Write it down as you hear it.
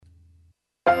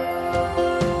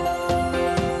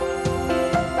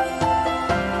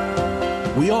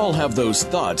We all have those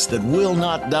thoughts that will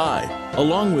not die.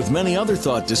 Along with many other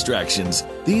thought distractions,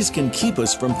 these can keep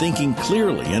us from thinking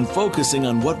clearly and focusing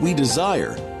on what we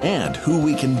desire and who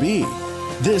we can be.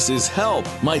 This is Help,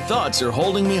 My Thoughts Are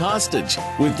Holding Me Hostage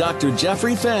with Dr.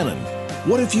 Jeffrey Fannin.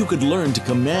 What if you could learn to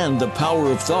command the power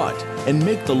of thought and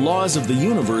make the laws of the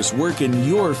universe work in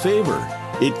your favor?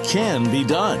 It can be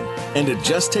done, and it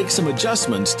just takes some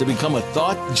adjustments to become a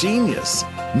thought genius.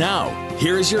 Now,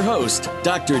 here is your host,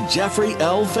 Dr. Jeffrey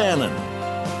L. Fannin.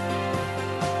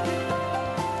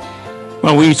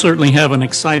 Well, we certainly have an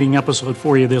exciting episode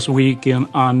for you this week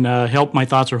on Help, My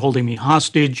Thoughts Are Holding Me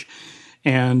Hostage.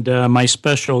 And my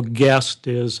special guest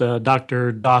is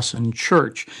Dr. Dawson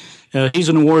Church. He's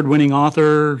an award-winning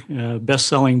author.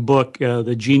 Best-selling book,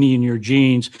 The Genie in Your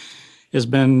Genes, has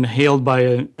been hailed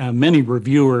by many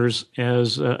reviewers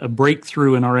as a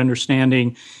breakthrough in our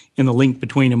understanding in the link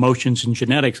between emotions and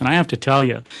genetics. And I have to tell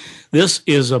you, this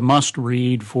is a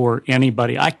must-read for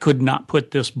anybody. I could not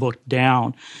put this book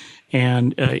down.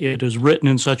 And it is written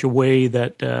in such a way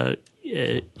that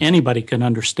anybody can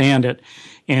understand it.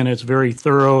 And it's very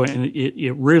thorough, and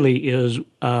it really is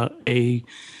a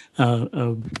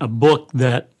book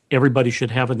that everybody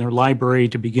should have in their library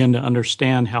to begin to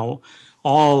understand how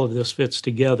all of this fits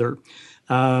together.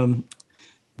 Dr.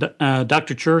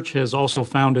 Church has also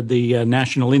founded the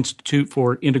National Institute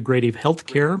for Integrative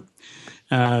Healthcare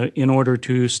in order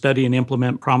to study and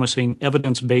implement promising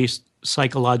evidence-based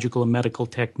psychological and medical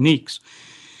techniques.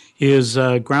 His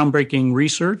groundbreaking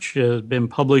research has been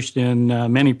published in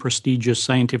many prestigious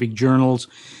scientific journals.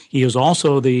 He is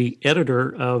also the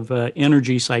editor of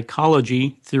Energy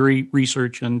Psychology, Theory,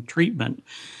 Research, and Treatment,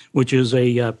 which is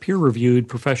a peer-reviewed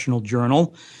professional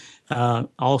journal,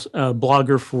 also a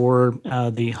blogger for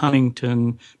the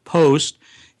Huntington Post,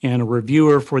 and a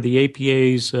reviewer for the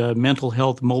APA's mental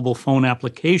health mobile phone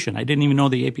application. I didn't even know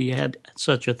the APA had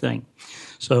such a thing.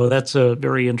 So that's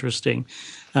very interesting.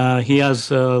 He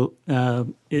has,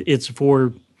 it's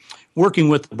for working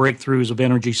with the breakthroughs of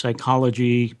energy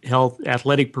psychology, health,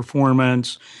 athletic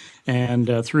performance,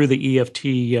 and through the EFT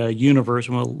universe.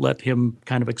 And we'll let him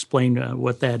kind of explain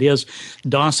what that is.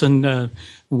 Dawson,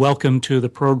 welcome to the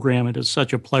program. It is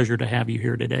such a pleasure to have you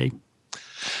here today.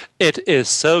 It is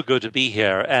so good to be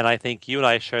here, and I think you and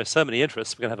I share so many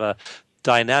interests. We're going to have a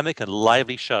dynamic and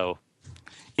lively show.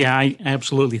 Yeah, I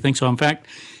absolutely think so. In fact,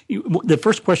 the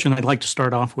first question I'd like to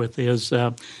start off with is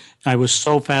I was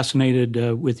so fascinated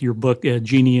with your book,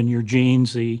 Genie in Your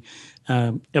Genes, the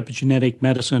epigenetic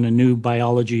medicine and new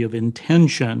biology of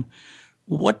intention.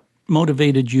 What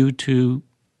motivated you to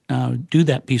do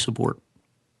that piece of work?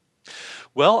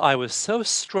 Well, I was so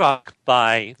struck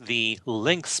by the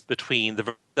links between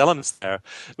the elements there.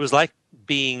 It was like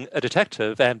being a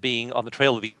detective and being on the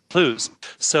trail of the clues.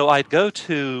 So I'd go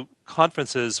to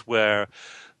conferences where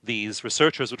these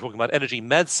researchers were talking about energy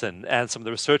medicine and some of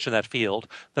the research in that field.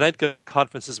 Then I'd go to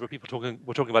conferences where people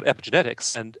were talking about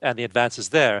epigenetics and the advances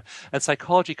there, and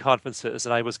psychology conferences.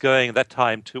 And I was going at that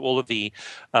time to all of the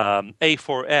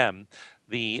A4M,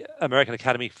 the American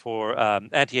Academy for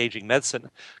Anti-Aging Medicine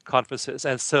conferences.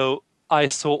 And so I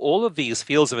saw all of these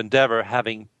fields of endeavor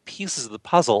having pieces of the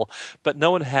puzzle, but no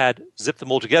one had zipped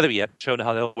them all together yet, shown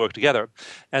how they'll work together.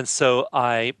 And so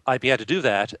I began to do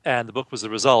that, and the book was the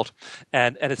result.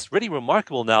 And it's really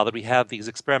remarkable now that we have these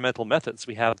experimental methods.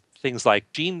 We have things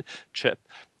like gene chip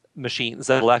machines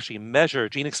that will actually measure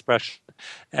gene expression.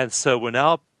 And so we're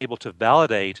now able to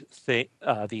validate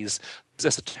these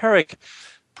esoteric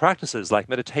practices like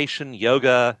meditation,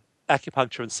 yoga,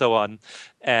 acupuncture, and so on,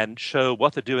 and show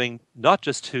what they're doing not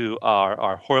just to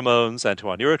our hormones and to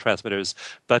our neurotransmitters,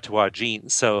 but to our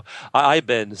genes. So I've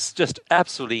been just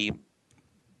absolutely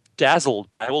dazzled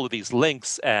by all of these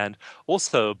links, and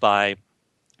also by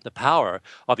the power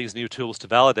of these new tools to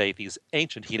validate these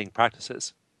ancient healing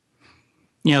practices.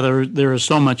 Yeah, there is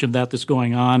so much of that that's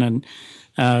going on, and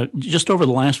just over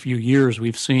the last few years,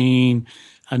 we've seen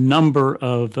a number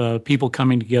of people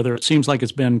coming together. It seems like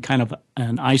it's been kind of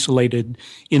an isolated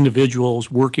individuals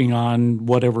working on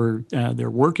whatever they're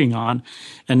working on.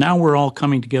 And now we're all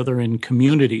coming together in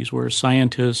communities where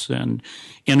scientists and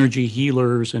energy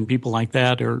healers and people like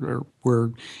that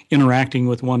we're interacting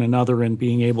with one another and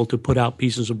being able to put out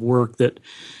pieces of work that,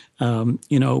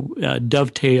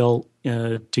 dovetail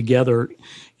together.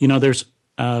 There's,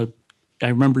 I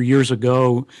remember years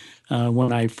ago,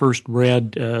 when I first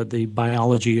read The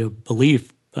Biology of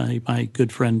Belief by my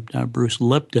good friend Bruce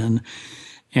Lipton,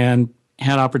 and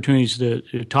had opportunities to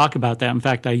talk about that. In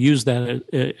fact, I used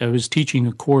that. I was teaching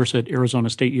a course at Arizona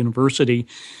State University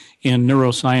in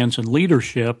neuroscience and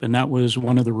leadership, and that was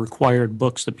one of the required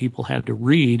books that people had to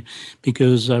read,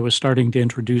 because I was starting to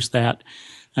introduce that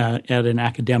at an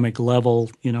academic level,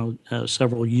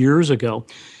 several years ago.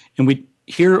 And we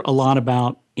hear a lot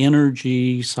about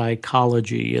energy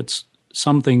psychology. It's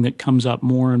something that comes up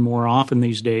more and more often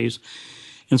these days.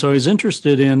 And so I was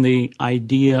interested in the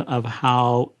idea of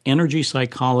how energy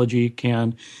psychology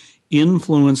can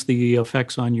influence the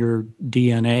effects on your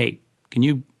DNA. Can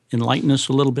you enlighten us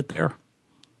a little bit there?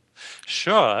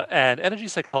 Sure. And energy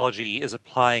psychology is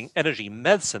applying energy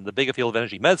medicine, the bigger field of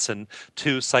energy medicine,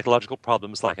 to psychological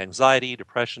problems like anxiety,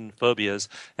 depression, phobias,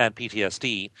 and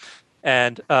PTSD.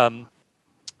 And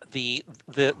the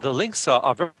links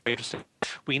are very interesting.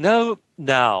 We know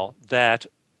now that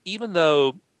even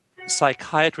though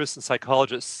psychiatrists and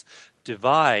psychologists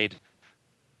divide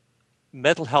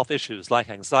mental health issues like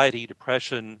anxiety,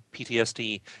 depression,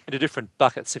 PTSD into different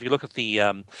buckets. If you look at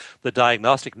the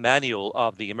diagnostic manual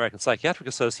of the American Psychiatric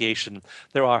Association,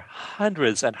 there are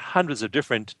hundreds and hundreds of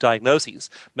different diagnoses,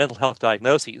 mental health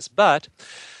diagnoses. But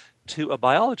to a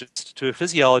biologist, to a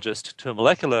physiologist, to a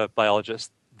molecular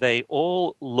biologist, they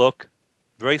all look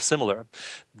very similar.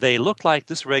 They look like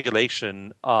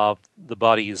dysregulation of the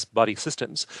body's body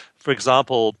systems. For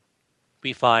example,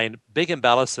 we find big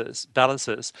balances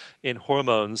in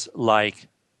hormones like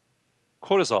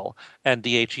cortisol and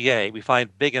DHEA. We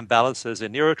find big imbalances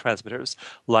in neurotransmitters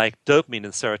like dopamine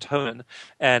and serotonin.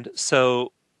 And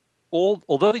so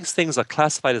although these things are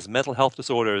classified as mental health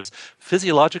disorders,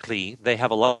 physiologically they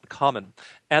have a lot in common,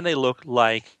 and they look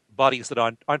like bodies that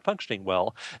aren't functioning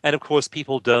well. And of course,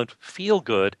 people don't feel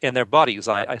good in their bodies.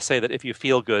 I say that if you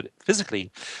feel good physically,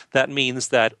 that means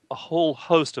that a whole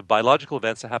host of biological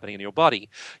events are happening in your body.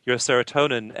 Your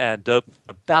serotonin and dopamine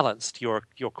are balanced. Your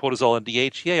cortisol and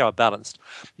DHEA are balanced.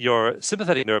 Your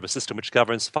sympathetic nervous system, which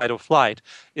governs fight or flight,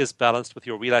 is balanced with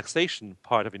your relaxation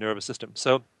part of your nervous system.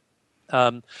 So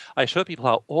I show people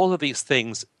how all of these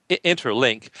things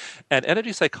interlink, and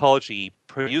energy psychology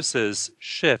produces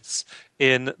shifts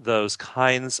in those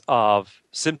kinds of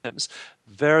symptoms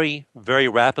very, very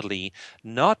rapidly,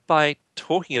 not by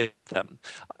talking about them.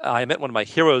 I met one of my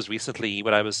heroes recently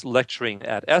when I was lecturing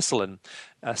at Esalen,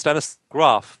 Stanis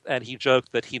Grof, and he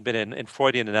joked that he'd been in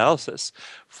Freudian analysis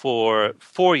for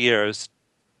 4 years,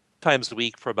 times a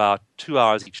week for about 2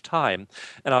 hours each time.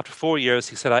 And after 4 years,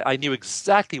 he said, I knew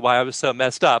exactly why I was so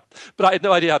messed up, but I had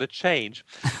no idea how to change.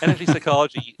 Energy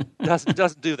psychology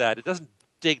doesn't do that. It doesn't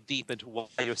dig deep into why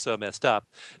you're so messed up.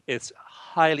 It's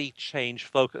highly change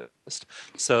focused.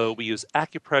 So we use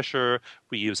acupressure,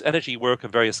 we use energy work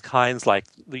of various kinds, like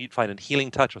you'd find in healing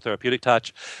touch or therapeutic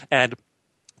touch, and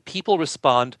people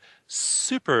respond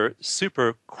super,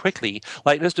 super quickly.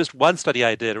 Like there's just one study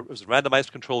I did. It was a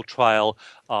randomized controlled trial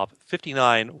of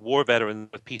 59 war veterans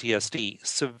with PTSD,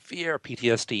 severe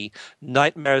PTSD,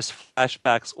 nightmares,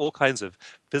 flashbacks, all kinds of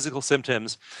physical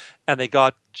symptoms. And they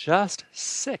got just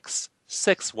six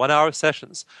 1-hour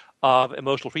sessions of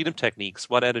emotional freedom techniques,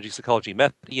 one energy psychology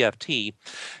method, EFT.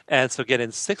 And so again,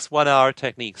 in 6 1-hour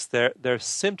techniques, their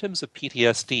symptoms of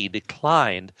PTSD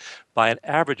declined by an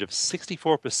average of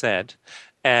 64%,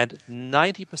 and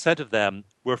 90% of them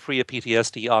were free of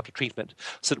PTSD after treatment.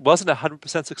 So it wasn't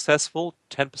 100% successful.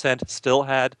 10% still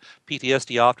had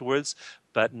PTSD afterwards,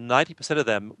 but 90% of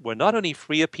them were not only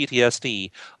free of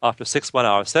PTSD after 6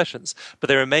 1-hour sessions, but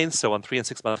they remained so on 3 and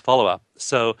 6 month follow-up.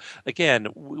 So again,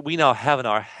 we now have in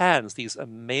our hands these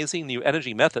amazing new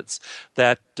energy methods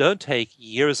that don't take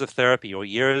years of therapy or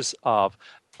years of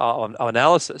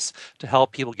analysis to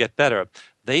help people get better.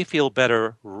 They feel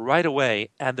better right away,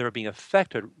 and they're being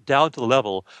affected down to the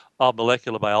level of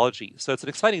molecular biology. So it's an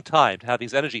exciting time to have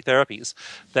these energy therapies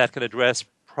that can address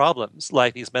problems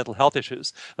like these mental health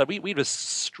issues that we just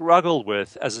struggled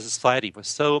with as a society for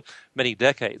so many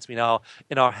decades. We now,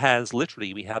 in our hands,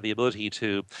 literally, we have the ability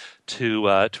to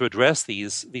address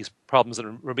these problems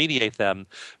and remediate them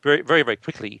very, very, very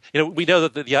quickly. We know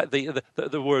that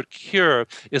the word cure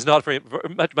is not very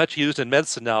much used in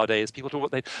medicine nowadays.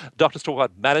 Doctors talk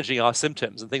about managing our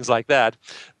symptoms and things like that,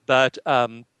 but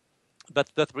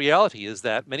the reality is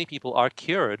that many people are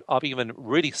cured of even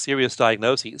really serious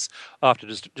diagnoses after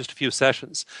just a few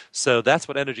sessions. So that's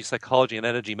what energy psychology and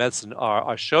energy medicine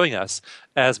are showing us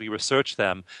as we research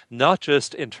them, not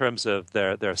just in terms of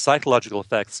their psychological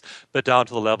effects, but down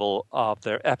to the level of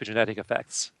their epigenetic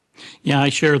effects. Yeah, I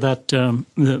share that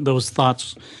those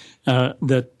thoughts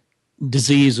that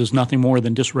disease is nothing more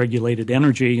than dysregulated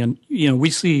energy. And, we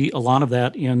see a lot of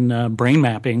that in brain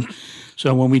mapping.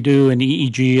 So when we do an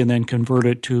EEG and then convert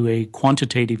it to a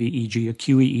quantitative EEG, a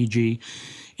QEEG,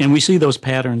 and we see those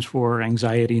patterns for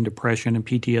anxiety and depression and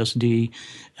PTSD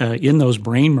in those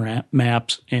brain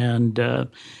maps, and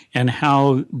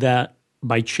how that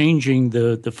by changing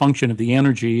the function of the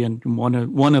energy, and one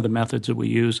of the methods that we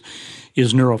use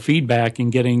is neurofeedback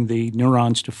and getting the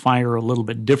neurons to fire a little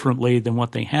bit differently than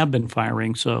what they have been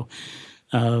firing. So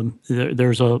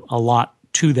there's a lot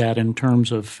to that in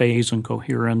terms of phase and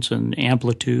coherence and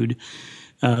amplitude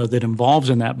that involves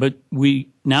in that. But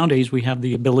nowadays we have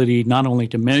the ability not only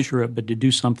to measure it, but to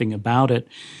do something about it.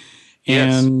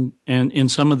 And in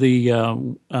some of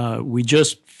the we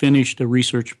just finished a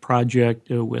research project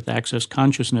with Access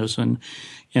Consciousness, and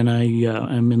I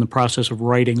am in the process of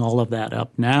writing all of that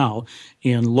up now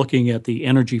and looking at the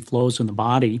energy flows in the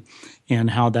body and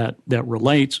how that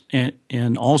relates.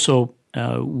 And also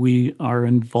we are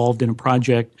involved in a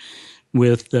project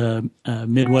with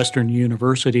Midwestern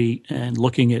University and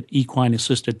looking at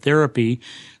equine-assisted therapy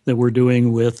that we're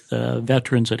doing with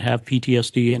veterans that have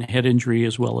PTSD and head injury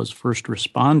as well as first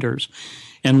responders,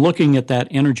 and looking at that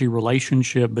energy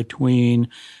relationship between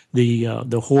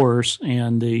the horse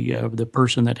and the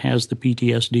person that has the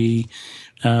PTSD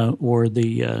or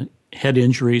the head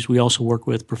injuries. We also work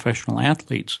with professional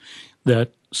athletes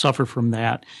that suffer from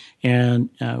that, and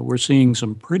we're seeing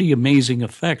some pretty amazing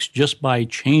effects just by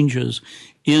changes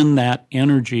in that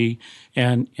energy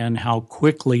and how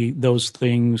quickly those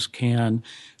things can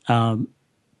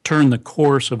turn the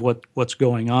course of what's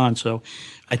going on. So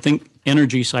I think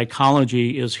energy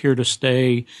psychology is here to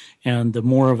stay, and the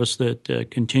more of us that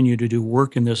continue to do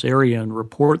work in this area and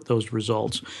report those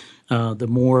results, the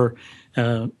more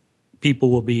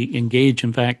people will be engaged.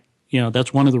 In fact,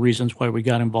 that's one of the reasons why we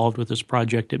got involved with this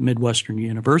project at Midwestern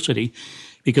University,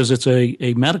 because it's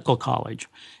a medical college,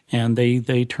 and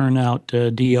they turn out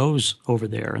DOs over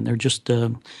there, and they're just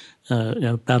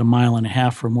about a mile and a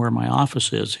half from where my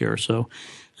office is here. So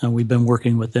we've been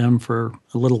working with them for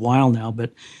a little while now.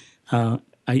 But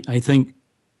I think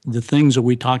the things that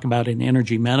we talk about in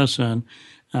energy medicine,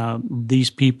 these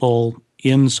people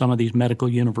in some of these medical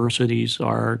universities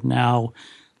are now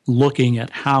looking at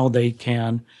how they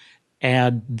can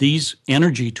add these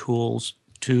energy tools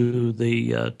to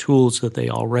the tools that they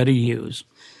already use.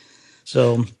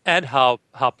 So, and how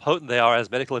potent they are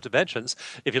as medical interventions.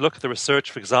 If you look at the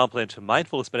research, for example, into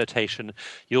mindfulness meditation,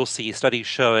 you'll see studies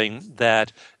showing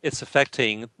that it's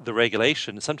affecting the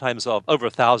regulation, sometimes of over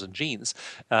 1,000 genes,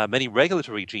 many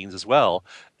regulatory genes as well.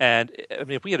 And I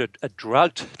mean, if we had a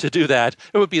drug to do that,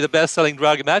 it would be the best-selling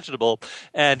drug imaginable.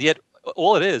 And yet,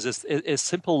 all it is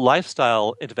simple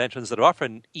lifestyle interventions that are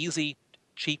often easy,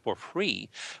 cheap, or free.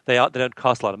 They don't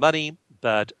cost a lot of money.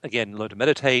 But again, learn to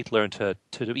meditate, learn to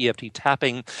do EFT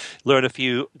tapping, learn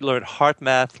heart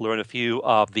math, learn a few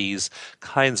of these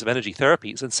kinds of energy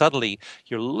therapies, and suddenly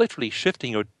you're literally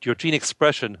shifting your gene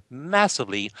expression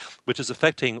massively, which is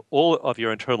affecting all of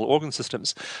your internal organ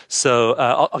systems. So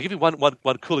I'll give you one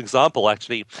cool example.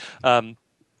 Actually,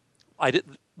 I did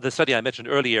the study I mentioned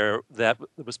earlier that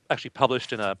was actually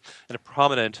published in a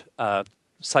prominent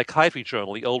psychiatry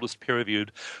journal, the oldest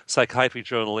peer-reviewed psychiatry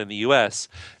journal in the U.S.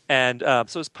 And so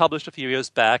it was published a few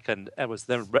years back, and was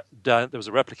then done. There was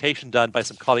a replication done by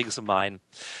some colleagues of mine.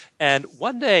 And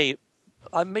one day,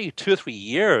 maybe 2 or 3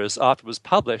 years after it was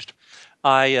published,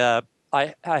 I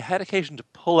had occasion to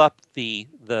pull up the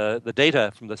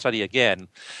data from the study again,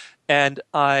 and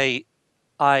I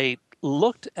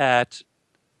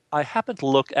happened to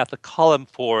look at the column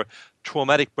for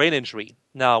traumatic brain injury.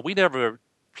 Now, we never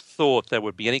thought there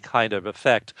would be any kind of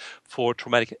effect for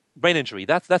traumatic brain injury.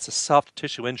 That's a soft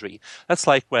tissue injury. That's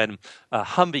like when a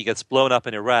Humvee gets blown up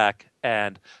in Iraq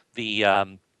and the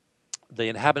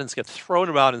inhabitants get thrown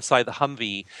around inside the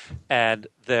Humvee, and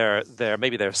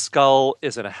maybe their skull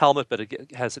is in a helmet, but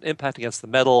it has an impact against the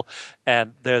metal,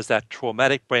 and there's that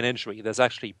traumatic brain injury. There's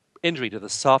actually injury to the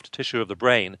soft tissue of the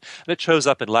brain, and it shows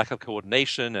up in lack of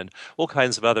coordination and all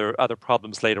kinds of other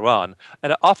problems later on.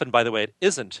 And often, by the way, it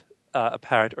isn't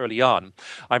apparent early on.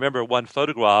 I remember one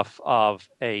photograph of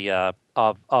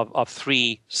of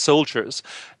 3 soldiers,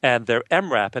 and their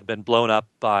MRAP had been blown up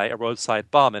by a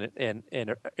roadside bomb in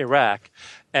Iraq,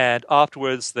 and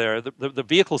afterwards the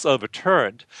vehicle's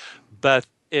overturned, but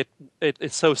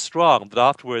it's so strong that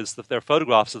afterwards there are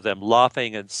photographs of them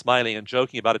laughing and smiling and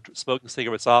joking about it, smoking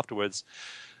cigarettes afterwards.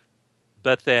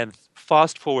 But then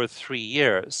fast forward 3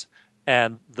 years,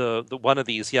 and the one of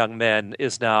these young men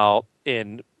is now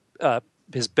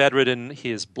he's bedridden,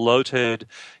 he's bloated,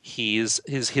 he's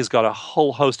got a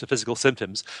whole host of physical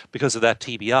symptoms because of that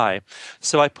TBI.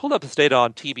 So I pulled up this data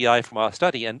on TBI from our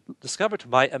study and discovered to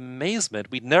my amazement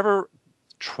we'd never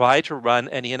tried to run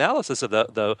any analysis of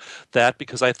that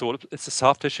because I thought it's a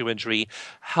soft tissue injury.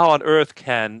 How on earth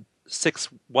can 6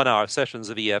 1-hour sessions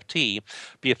of EFT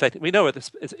be effective? We know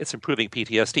it's improving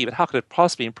PTSD, but how could it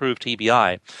possibly improve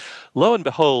TBI? Lo and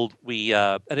behold, we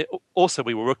were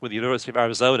working with the University of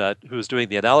Arizona, who was doing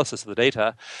the analysis of the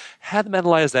data, had them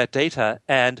analyze that data,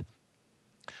 and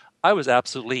I was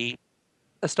absolutely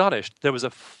astonished. There was a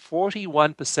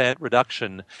 41%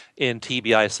 reduction in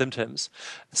TBI symptoms.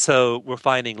 So we're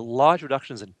finding large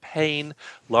reductions in pain,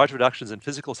 large reductions in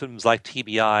physical symptoms like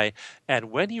TBI. And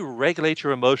when you regulate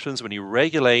your emotions, when you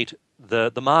regulate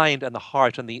the mind and the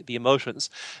heart and the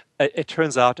emotions, it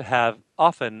turns out to have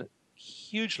often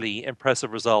hugely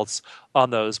impressive results on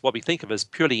those, what we think of as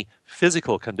purely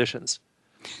physical conditions.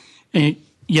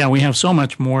 Yeah, we have so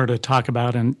much more to talk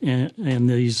about in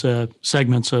these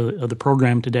segments of the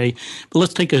program today. But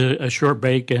let's take a short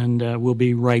break, and we'll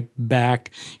be right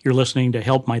back. You're listening to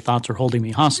Help My Thoughts Are Holding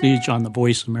Me Hostage on the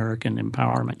Voice American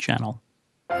Empowerment Channel.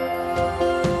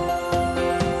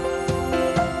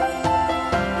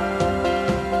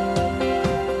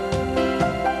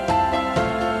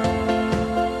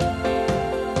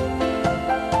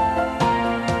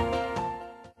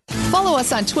 Follow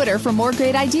us on Twitter for more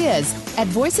great ideas at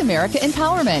Voice America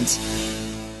Empowerment.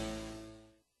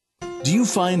 Do you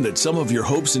find that some of your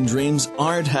hopes and dreams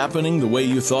aren't happening the way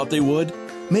you thought they would?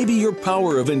 Maybe your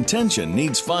power of intention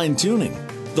needs fine-tuning.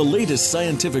 The latest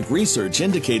scientific research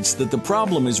indicates that the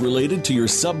problem is related to your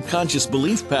subconscious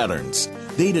belief patterns.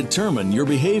 They determine your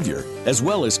behavior, as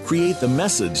well as create the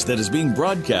message that is being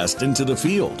broadcast into the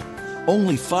field.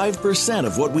 Only 5%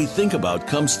 of what we think about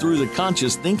comes through the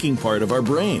conscious thinking part of our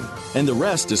brain, and the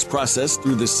rest is processed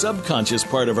through the subconscious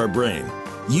part of our brain.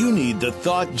 You need the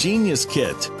Thought Genius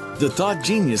Kit. The Thought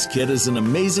Genius Kit is an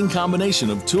amazing combination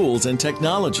of tools and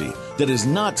technology that is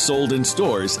not sold in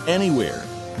stores anywhere.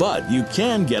 But you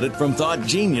can get it from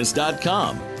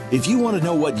thoughtgenius.com. If you want to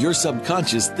know what your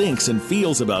subconscious thinks and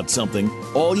feels about something,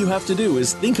 all you have to do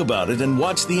is think about it and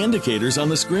watch the indicators on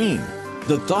the screen.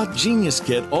 The Thought Genius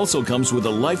Kit also comes with a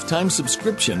lifetime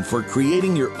subscription for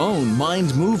creating your own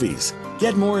mind movies.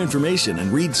 Get more information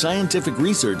and read scientific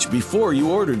research before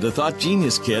you order the Thought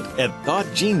Genius Kit at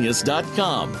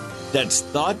thoughtgenius.com. That's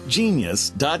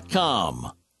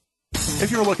thoughtgenius.com.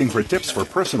 If you're looking for tips for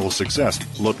personal success,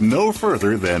 look no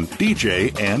further than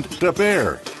DJ and the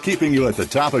Bear, keeping you at the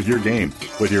top of your game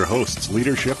with your hosts,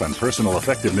 leadership and personal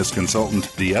effectiveness consultant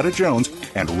Deetta Jones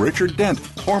and Richard Dent,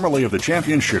 formerly of the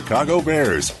champion Chicago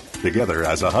Bears. Together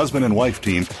as a husband and wife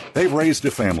team, they've raised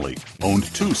a family, owned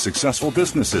 2 successful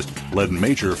businesses, led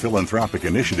major philanthropic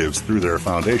initiatives through their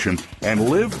foundation, and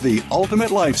lived the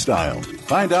ultimate lifestyle.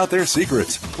 Find out their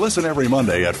secrets. Listen every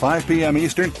Monday at 5 p.m.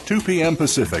 Eastern, 2 p.m.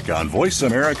 Pacific on Voice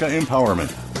America Empowerment.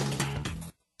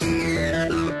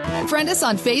 Friend us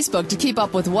on Facebook to keep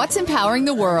up with what's empowering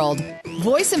the world.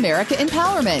 Voice America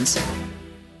Empowerment.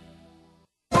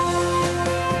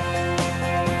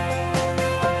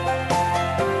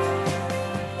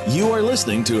 You are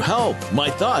listening to Help, My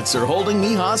Thoughts Are Holding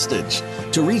Me Hostage.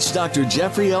 To reach Dr.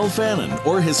 Jeffrey L. Fannin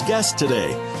or his guest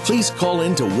today, please call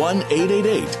in to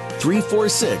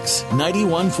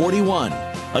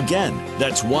 1-888-346-9141. Again,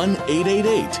 that's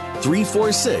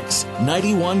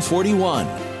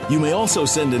 1-888-346-9141. You may also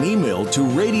send an email to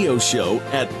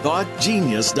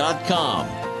radioshow@thoughtgenius.com.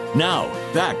 Now,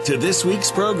 back to this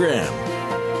week's program.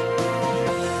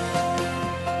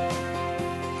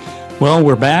 Well,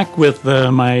 we're back with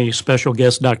my special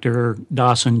guest, Dr.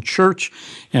 Dawson Church,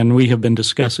 and we have been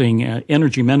discussing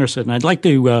energy medicine. I'd like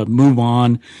to move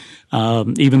on,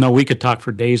 even though we could talk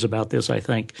for days about this, I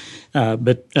think,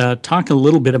 but talk a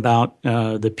little bit about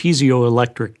the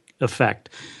piezoelectric effect.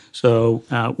 So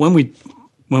when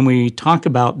we talk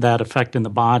about that effect in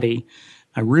the body,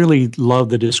 I really love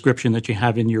the description that you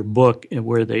have in your book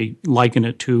where they liken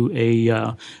it to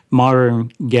a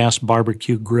modern gas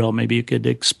barbecue grill. Maybe you could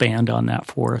expand on that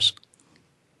for us.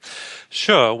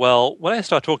 Sure. Well, when I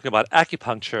start talking about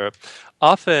acupuncture,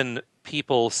 often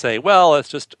people say, well, it's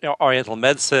just Oriental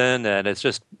medicine and it's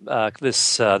just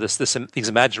these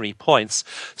imaginary points.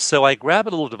 So I grab a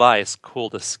little device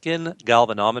called a skin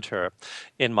galvanometer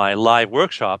in my live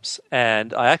workshops,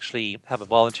 and I actually have a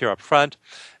volunteer up front,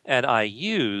 and I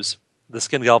use the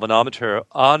skin galvanometer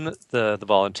on the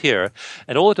volunteer,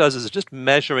 and all it does is just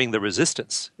measuring the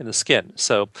resistance in the skin.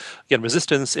 So again,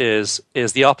 resistance is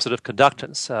the opposite of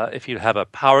conductance. If you have a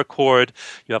power cord,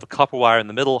 you have a copper wire in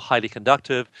the middle, highly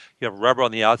conductive. You have rubber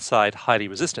on the outside, highly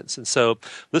resistant. And so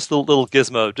this little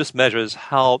gizmo just measures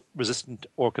how resistant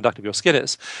or conductive your skin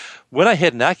is. When I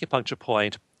hit an acupuncture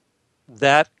point,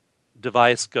 that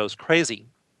device goes crazy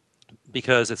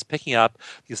because it's picking up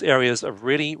these areas of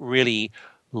really, really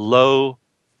low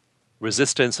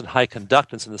resistance and high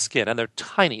conductance in the skin. And they're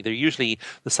tiny. They're usually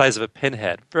the size of a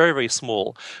pinhead, very, very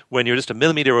small. When you're just a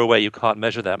millimeter away, you can't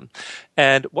measure them.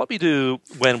 And what we do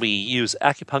when we use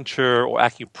acupuncture or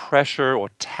acupressure or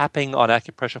tapping on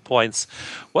acupressure points,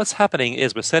 what's happening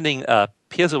is we're sending a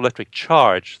piezoelectric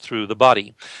charge through the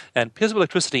body. And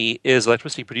piezoelectricity is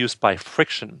electricity produced by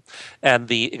friction. And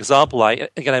the example,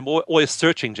 I'm always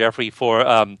searching, Jeffrey,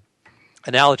 for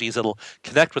analogies that'll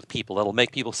connect with people, that'll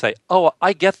make people say, oh,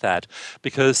 I get that,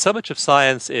 because so much of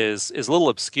science is a little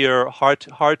obscure, hard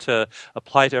to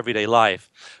apply to everyday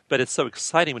life, but it's so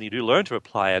exciting when you do learn to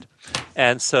apply it.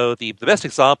 And so the best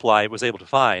example I was able to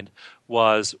find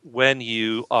was when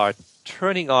you are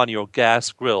turning on your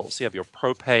gas grills. You have your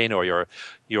propane or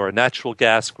your natural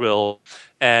gas grill,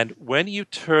 and when you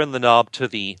turn the knob to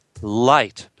the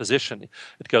light position,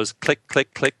 it goes click,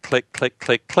 click, click, click, click,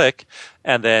 click, click,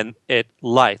 and then it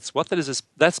lights. What that is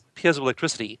that's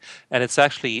piezoelectricity, and it's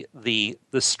actually the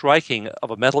striking of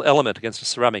a metal element against a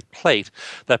ceramic plate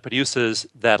that produces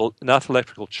enough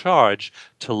electrical charge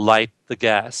to light the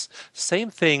gas.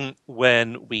 Same thing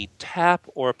when we tap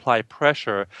or apply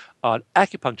pressure on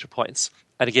acupuncture points.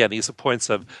 And again, these are points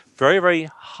of very, very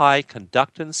high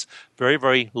conductance, very,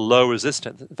 very low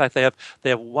resistance. In fact, they have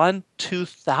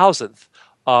 1/2000th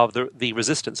of the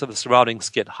resistance of the surrounding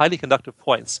skin, highly conductive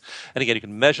points. And again, you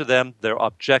can measure them. They're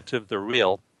objective. They're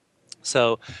real.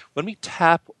 So when we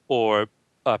tap or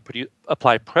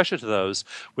apply pressure to those,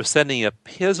 we're sending a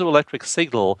piezoelectric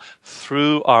signal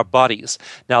through our bodies.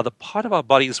 Now, the part of our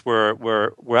bodies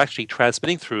we're actually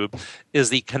transmitting through is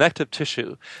the connective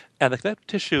tissue. And the connective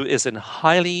tissue is in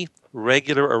highly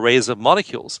regular arrays of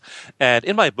molecules. And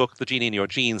in my book, The Gene in Your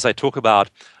Genes, I talk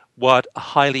about what a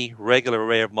highly regular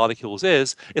array of molecules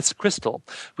is. It's a crystal.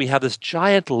 We have this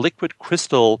giant liquid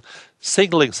crystal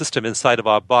signaling system inside of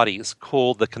our bodies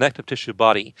called the connective tissue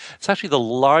body. It's actually the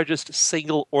largest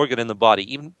single organ in the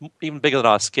body, even bigger than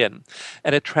our skin.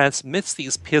 And it transmits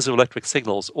these piezoelectric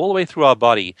signals all the way through our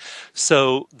body.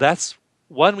 So that's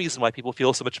one reason why people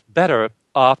feel so much better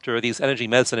after these energy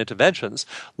medicine interventions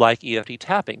like EFT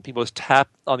tapping. People just tap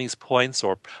on these points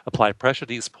or apply pressure to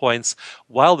these points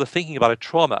while they're thinking about a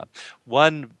trauma.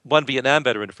 One Vietnam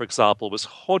veteran, for example, was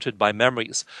haunted by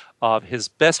memories of his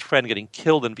best friend getting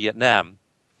killed in Vietnam.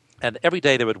 And every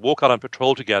day they would walk out on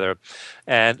patrol together,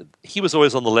 and he was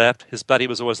always on the left, his buddy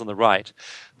was always on the right.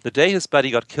 The day his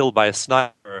buddy got killed by a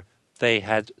sniper, they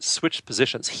had switched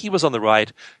positions. He was on the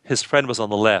right, his friend was on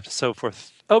the left. So for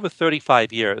over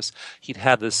 35 years, he'd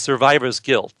had this survivor's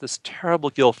guilt, this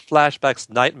terrible guilt, flashbacks,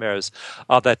 nightmares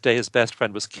of that day his best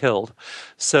friend was killed.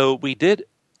 So we did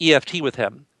EFT with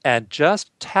him, and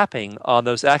just tapping on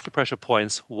those acupressure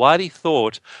points while he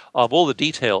thought of all the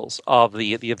details of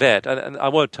the event. And I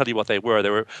won't tell you what they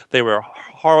were. They were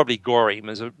horribly gory. It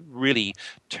was a really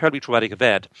terribly traumatic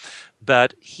event.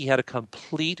 But he had a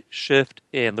complete shift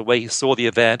in the way he saw the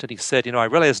event, and he said, I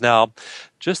realize now,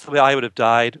 just the way I would have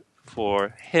died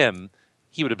for him,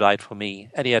 he would have died for me.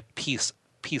 And he had peace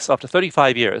after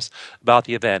 35 years about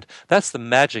the event. That's the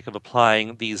magic of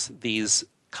applying these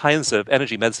kinds of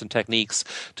energy medicine techniques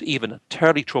to even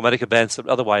terribly traumatic events that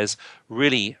would otherwise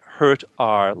really hurt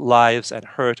our lives and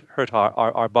hurt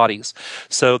our bodies.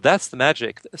 So that's the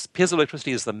magic.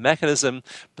 Piezoelectricity is the mechanism,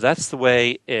 but that's the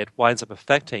way it winds up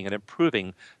affecting and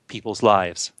improving people's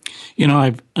lives.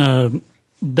 I've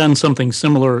done something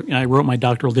similar. I wrote my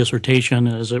doctoral dissertation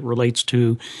as it relates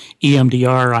to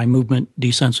EMDR, eye movement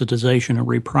desensitization and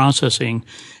reprocessing,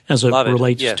 as it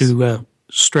relates to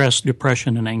stress,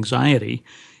 depression, and anxiety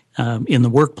in the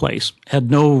workplace.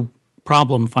 Had no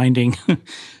problem finding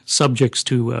subjects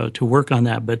to work on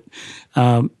that. But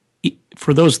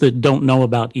for those that don't know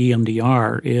about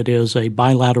EMDR, it is a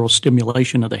bilateral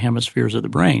stimulation of the hemispheres of the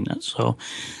brain. So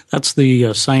that's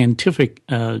the scientific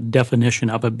definition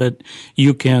of it. But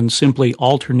you can simply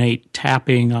alternate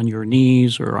tapping on your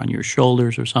knees or on your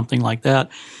shoulders or something like that.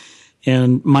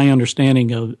 And my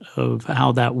understanding of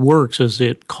how that works is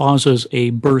it causes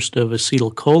a burst of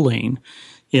acetylcholine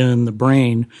in the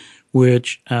brain,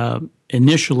 which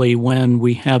initially, when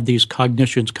we have these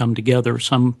cognitions come together,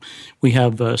 we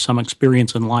have some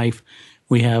experience in life,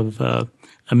 we have a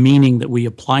meaning that we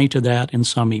apply to that and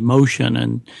some emotion.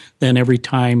 And then every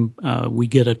time we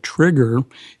get a trigger,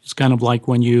 it's kind of like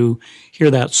when you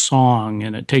hear that song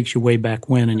and it takes you way back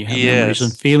when and you have memories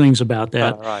and feelings about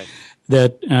that. Right.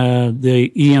 That the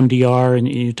EMDR, and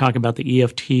you talk about the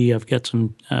EFT, I've got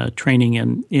some training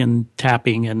in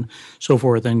tapping and so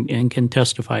forth, and can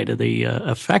testify to the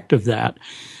effect of that.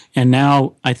 And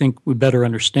now I think we better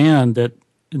understand that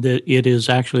it is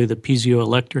actually the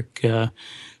piezoelectric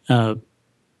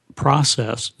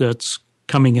process that's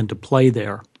coming into play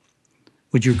there.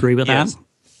 Would you agree with Yes. that?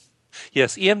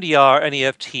 Yes, EMDR and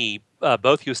EFT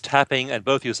both use tapping and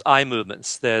both use eye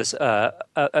movements. There's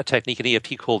a technique in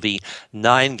EFT called the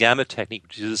 9-gamut technique,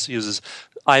 which uses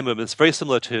eye movements very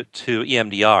similar to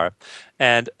EMDR.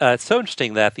 And it's so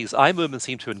interesting that these eye movements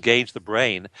seem to engage the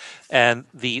brain. And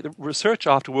the research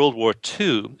after World War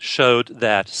II showed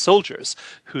that soldiers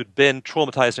who'd been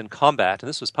traumatized in combat, and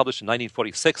this was published in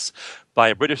 1946 by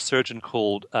a British surgeon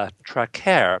called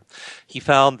Traquair, he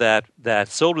found that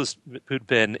soldiers who'd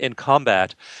been in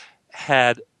combat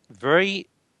had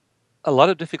a lot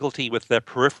of difficulty with their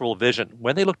peripheral vision.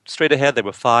 When they looked straight ahead, they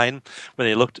were fine. When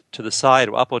they looked to the side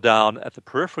or up or down at the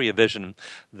periphery of vision,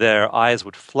 their eyes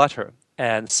would flutter.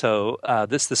 And so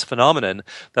this phenomenon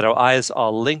that our eyes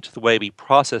are linked to the way we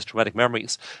process traumatic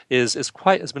memories has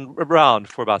been around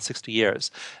for about 60 years.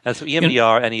 And so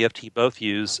EMDR and EFT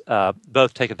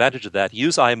both take advantage of that,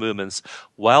 use eye movements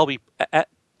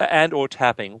and or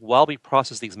tapping while we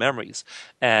process these memories.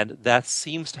 And that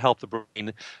seems to help the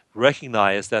brain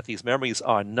recognize that these memories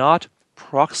are not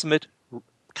proximate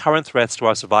current threats to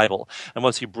our survival. And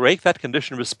once you break that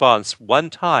conditioned response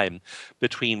one time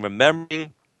between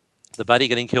remembering the buddy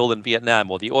getting killed in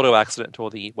Vietnam or the auto accident or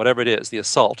the whatever it is, the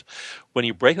assault, when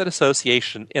you break that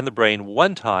association in the brain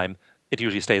one time, it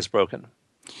usually stays broken.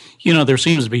 There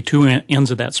seems to be two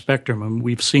ends of that spectrum, and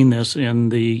we've seen this in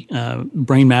the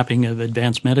brain mapping of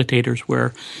advanced meditators,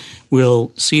 where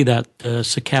we'll see that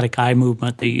saccadic eye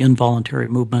movement, the involuntary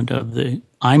movement of the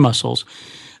eye muscles.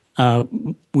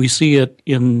 We see it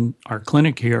in our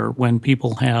clinic here when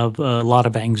people have a lot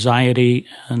of anxiety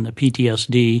and the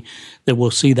PTSD, that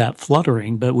we'll see that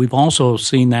fluttering. But we've also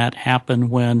seen that happen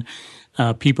when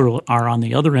people are on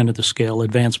the other end of the scale.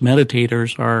 Advanced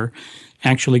meditators are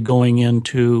actually going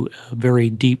into a very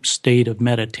deep state of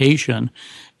meditation.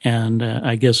 And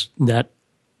I guess that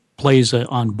plays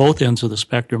on both ends of the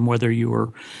spectrum, whether you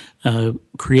are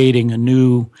creating a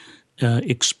new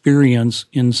experience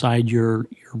inside your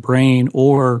brain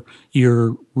or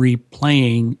you're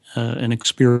replaying an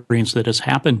experience that has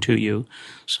happened to you.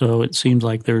 So it seems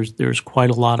like there's quite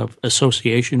a lot of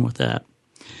association with that.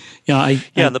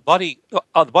 And the body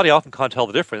often can't tell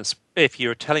the difference. If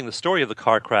you're telling the story of the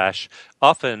car crash,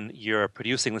 often you're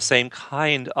producing the same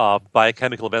kind of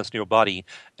biochemical events in your body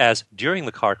as during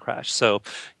the car crash. So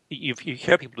you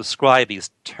hear people describe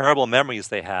these terrible memories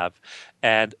they have,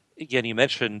 and again, you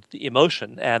mentioned the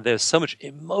emotion, and there's so much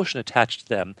emotion attached to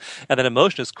them. And that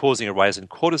emotion is causing a rise in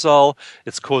cortisol.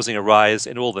 It's causing a rise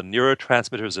in all the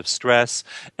neurotransmitters of stress.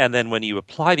 And then when you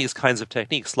apply these kinds of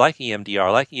techniques like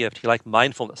EMDR, like EFT, like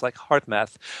mindfulness, like heart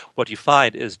math, what you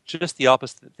find is just the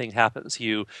opposite thing happens.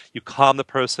 You calm the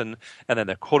person, and then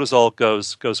their cortisol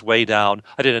goes way down.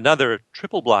 I did another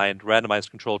triple-blind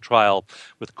randomized controlled trial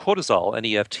with cortisol and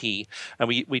EFT, and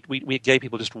we gave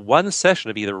people just one session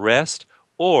of either rest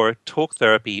or talk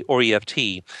therapy or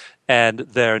EFT, and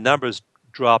their numbers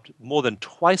dropped more than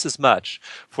twice as much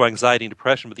for anxiety and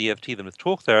depression with EFT than with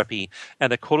talk therapy, and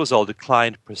their cortisol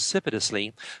declined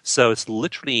precipitously. So it's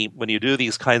literally, when you do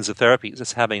these kinds of therapies,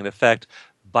 it's having an effect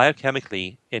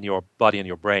biochemically in your body and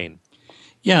your brain.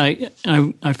 Yeah,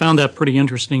 I found that pretty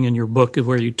interesting in your book,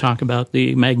 where you talk about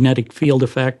the magnetic field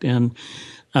effect and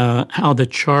how the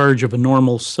charge of a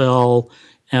normal cell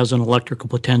has an electrical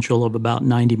potential of about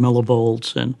 90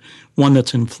 millivolts, and one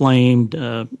that's inflamed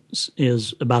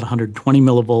is about 120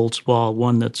 millivolts, while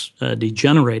one that's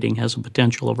degenerating has a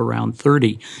potential of around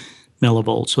 30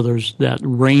 millivolts. So there's that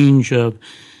range of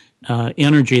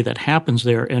energy that happens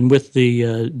there. And with the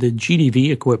GDV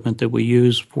equipment that we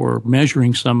use for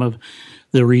measuring some of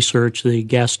the research, the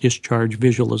gas discharge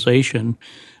visualization,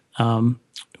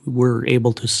 we're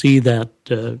able to see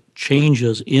that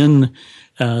changes in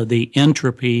the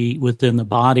entropy within the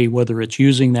body, whether it's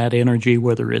using that energy,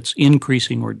 whether it's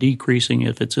increasing or decreasing,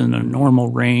 if it's in a normal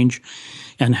range,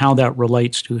 and how that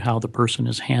relates to how the person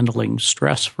is handling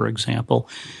stress, for example.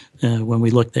 When we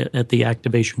look at the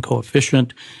activation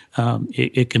coefficient,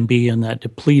 it can be in that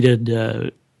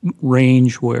depleted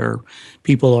range where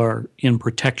people are in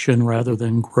protection rather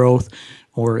than growth,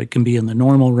 or it can be in the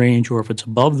normal range, or if it's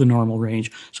above the normal range.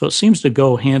 So it seems to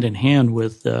go hand in hand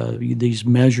with these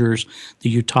measures that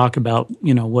you talk about,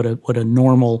 what a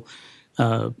normal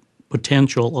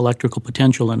electrical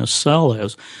potential in a cell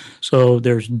is. So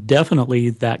there's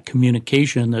definitely that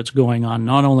communication that's going on,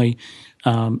 not only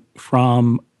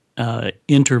from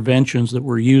interventions that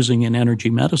we're using in energy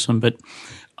medicine, but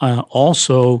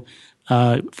also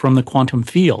from the quantum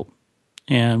field.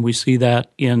 And we see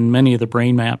that in many of the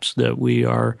brain maps that we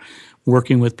are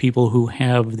working with people who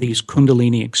have these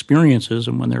Kundalini experiences,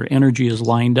 and when their energy is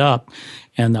lined up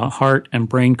and the heart and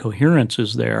brain coherence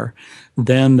is there,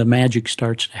 then the magic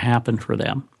starts to happen for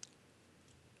them.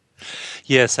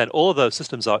 Yes, and all of those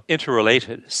systems are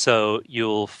interrelated. So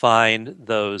you'll find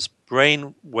those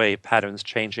brain wave patterns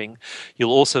changing.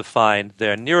 You'll also find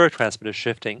their neurotransmitters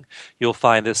shifting. You'll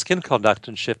find their skin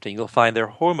conductance shifting. You'll find their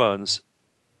hormones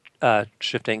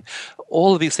shifting.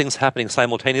 All of these things happening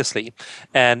simultaneously.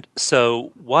 And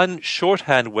so one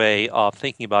shorthand way of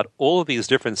thinking about all of these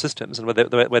different systems and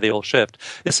where they all shift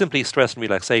is simply stress and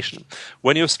relaxation.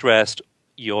 When you're stressed,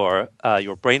 your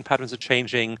brain patterns are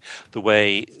changing. The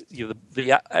way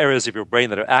the areas of your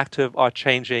brain that are active are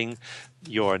changing.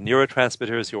 Your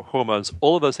neurotransmitters, your hormones,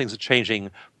 all of those things are changing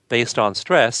based on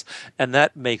stress, and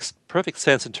that makes perfect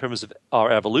sense in terms of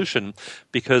our evolution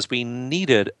because we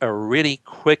needed a really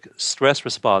quick stress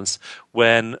response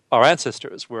when our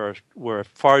ancestors were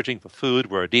foraging for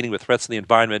food, were dealing with threats in the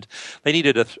environment. They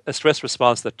needed a stress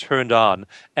response that turned on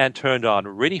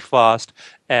really fast,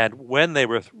 and when they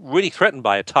were really threatened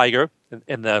by a tiger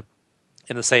in the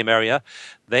same area,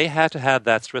 they had to have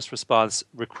that stress response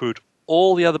recruit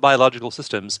all the other biological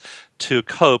systems to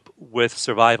cope with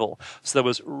survival. So that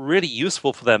was really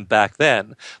useful for them back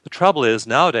then. The trouble is,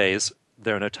 nowadays,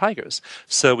 there are no tigers.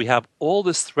 So we have all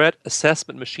this threat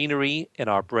assessment machinery in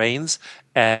our brains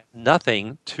and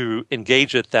nothing to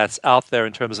engage it that's out there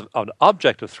in terms of an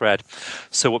object of threat.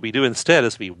 So what we do instead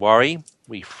is we worry,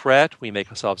 we fret, we make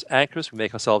ourselves anxious, we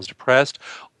make ourselves depressed,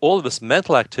 all of this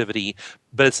mental activity,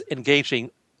 but it's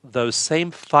engaging those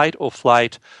same fight or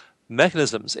flight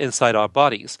mechanisms inside our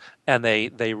bodies, and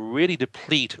they really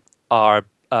deplete our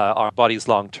bodies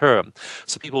long term.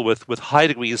 So people with high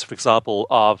degrees, for example,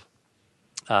 of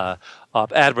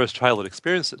adverse childhood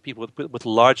experiences, people with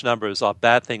large numbers of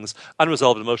bad things,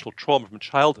 unresolved emotional trauma from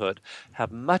childhood,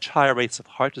 have much higher rates of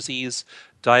heart disease,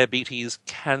 diabetes,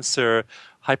 cancer,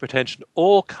 hypertension,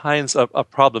 all kinds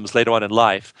of problems later on in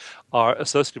life are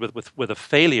associated with a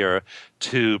failure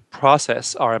to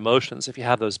process our emotions. If you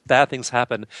have those bad things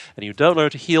happen and you don't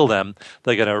learn to heal them,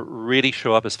 they're going to really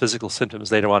show up as physical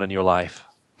symptoms later on in your life.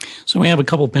 So we have a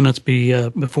couple minutes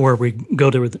before we go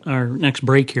to our next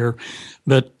break here.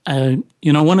 But,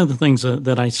 one of the things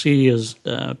that I see is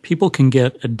people can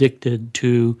get addicted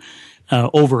to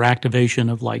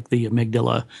overactivation of like the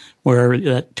amygdala, where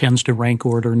that tends to rank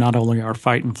order not only our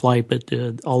fight and flight, but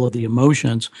all of the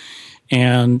emotions.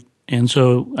 And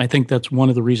so I think that's one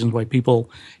of the reasons why people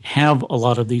have a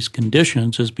lot of these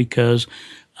conditions is because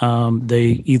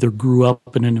they either grew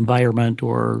up in an environment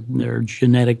or their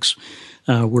genetics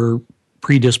were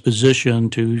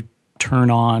predispositioned to turn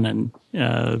on, and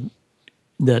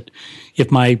that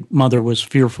if my mother was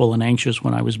fearful and anxious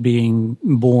when I was being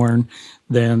born,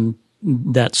 then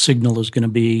that signal is going to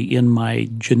be in my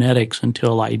genetics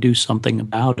until I do something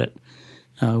about it.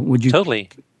 Would you totally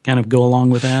kind of go along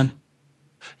with that?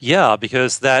 Yeah,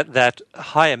 because that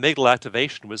high amygdala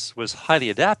activation was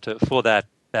highly adaptive for that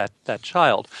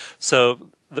child. So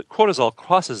the cortisol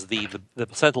crosses the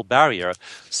placental barrier.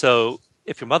 So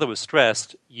if your mother was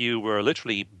stressed, you were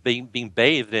literally being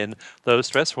bathed in those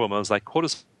stress hormones like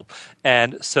cortisol,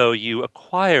 and so you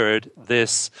acquired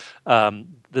these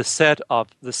set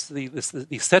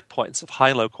points of high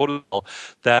and low cortisol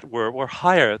that were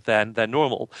higher than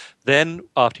normal. Then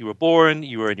after you were born,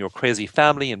 you were in your crazy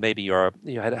family, and maybe you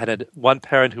had one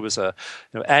parent who was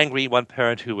angry, one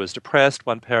parent who was depressed,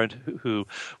 one parent who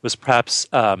was perhaps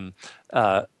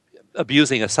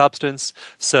abusing a substance.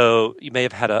 So you may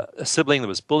have had a sibling that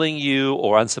was bullying you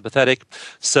or unsympathetic.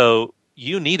 So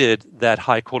you needed that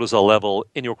high cortisol level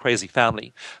in your crazy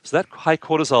family. So that high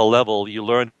cortisol level you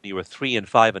learned when you were 3 and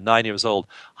 5 and 9 years old,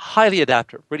 highly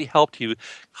adaptive, really helped you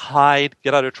hide,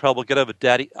 get out of trouble, get out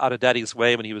of daddy's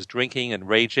way when he was drinking and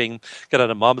raging, get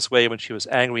out of mom's way when she was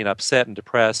angry and upset and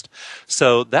depressed.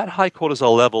 So that high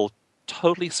cortisol level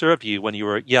totally served you when you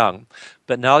were young.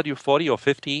 But now that you're 40 or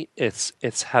 50,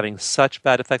 it's having such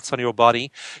bad effects on your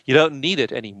body. You don't need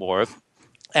it anymore.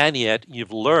 And yet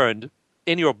you've learned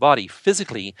in your body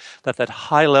physically that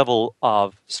high level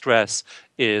of stress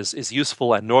is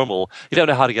useful and normal. You don't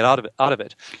know how to get out of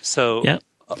it. So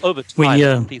over time,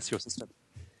 it depletes your system.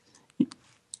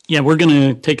 Yeah, we're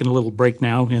going to take a little break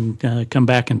now and come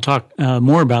back and talk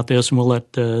more about this, and we'll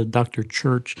let Dr.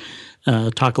 Church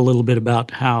talk a little bit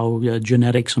about how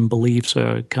genetics and beliefs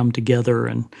come together.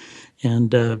 And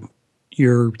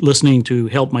you're listening to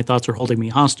Help My Thoughts Are Holding Me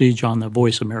Hostage on the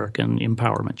Voice American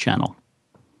Empowerment Channel.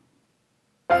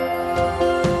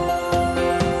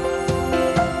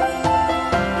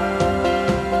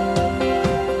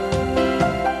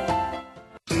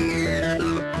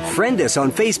 Friend us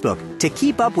on Facebook to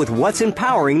keep up with what's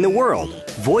empowering the world.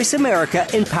 Voice America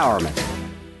Empowerment.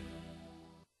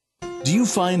 Do you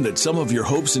find that some of your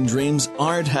hopes and dreams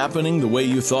aren't happening the way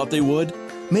you thought they would?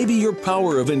 Maybe your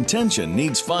power of intention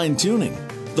needs fine-tuning.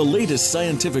 The latest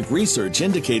scientific research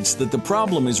indicates that the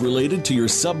problem is related to your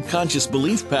subconscious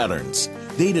belief patterns.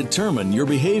 They determine your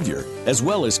behavior, as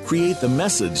well as create the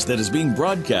message that is being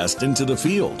broadcast into the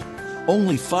field.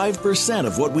 Only 5%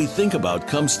 of what we think about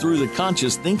comes through the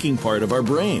conscious thinking part of our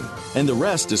brain, and the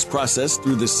rest is processed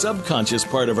through the subconscious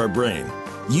part of our brain.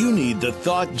 You need the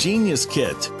Thought Genius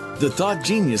Kit. The Thought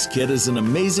Genius Kit is an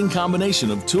amazing combination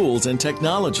of tools and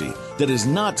technology that is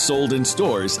not sold in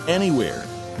stores anywhere.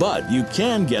 But you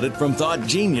can get it from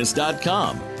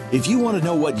ThoughtGenius.com. If you want to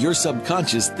know what your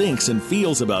subconscious thinks and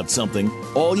feels about something,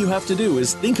 all you have to do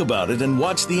is think about it and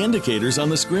watch the indicators on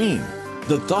the screen.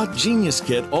 The Thought Genius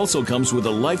Kit also comes with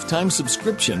a lifetime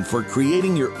subscription for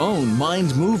creating your own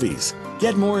mind movies.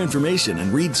 Get more information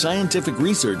and read scientific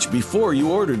research before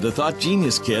you order the Thought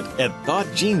Genius Kit at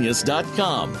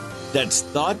ThoughtGenius.com. That's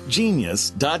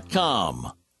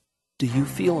ThoughtGenius.com. Do you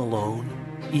feel alone,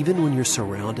 even when you're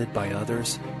surrounded by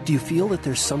others? Do you feel that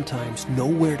there's sometimes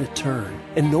nowhere to turn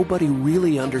and nobody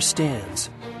really understands?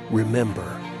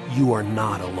 Remember, you are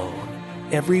not alone.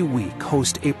 Every week,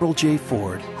 host April J.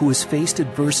 Ford, who has faced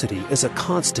adversity as a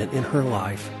constant in her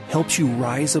life, helps you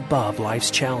rise above life's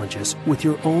challenges with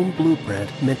your own blueprint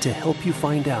meant to help you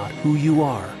find out who you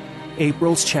are.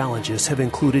 April's challenges have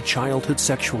included childhood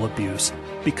sexual abuse,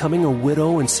 becoming a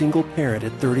widow and single parent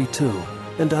at 32,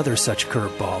 and other such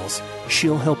curveballs.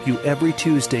 She'll help you every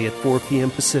Tuesday at 4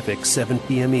 p.m. Pacific, 7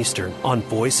 p.m. Eastern on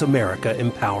Voice America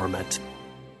Empowerment.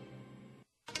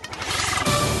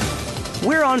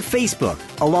 We're on Facebook,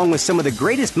 along with some of the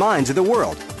greatest minds of the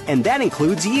world, and that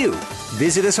includes you.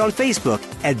 Visit us on Facebook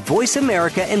at Voice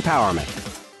America Empowerment.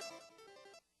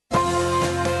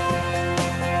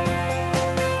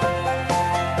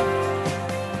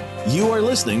 You are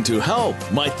listening to Help,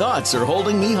 My Thoughts Are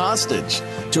Holding Me Hostage.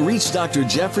 To reach Dr.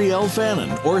 Jeffrey L. Fannin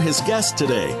or his guest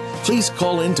today, please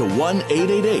call in to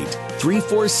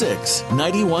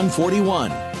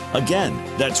 1-888-346-9141. Again,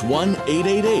 that's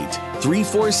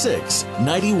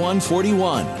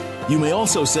 1-888-346-9141. You may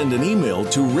also send an email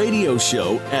to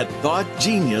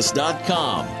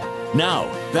radioshow@thoughtgenius.com. Now,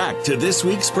 back to this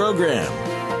week's program.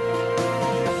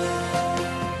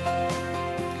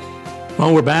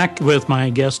 Well, we're back with my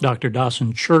guest, Dr.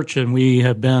 Dawson Church, and we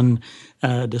have been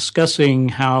discussing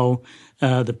how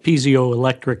the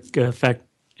piezoelectric effect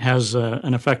has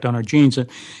an effect on our genes.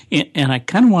 And I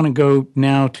kind of want to go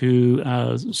now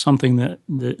to something that,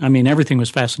 I mean, everything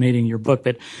was fascinating in your book,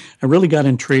 but I really got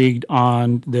intrigued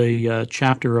on the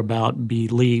chapter about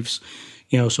beliefs.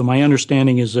 So my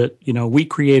understanding is that, we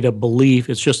create a belief.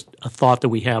 It's just a thought that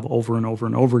we have over and over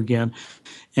and over again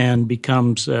and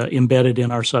becomes embedded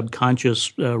in our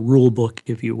subconscious rule book,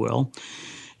 if you will.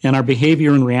 And our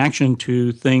behavior and reaction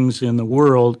to things in the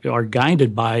world are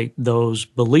guided by those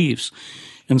beliefs.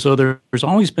 And so there's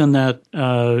always been that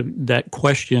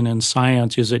question in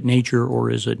science, is it nature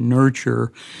or is it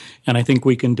nurture? And I think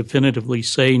we can definitively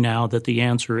say now that the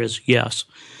answer is yes.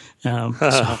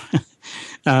 What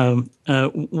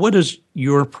is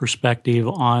your perspective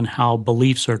on how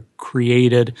beliefs are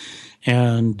created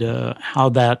and how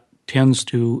that tends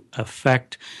to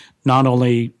affect not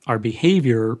only our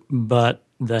behavior, but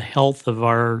the health of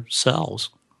our cells?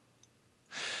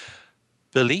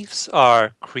 Beliefs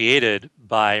are created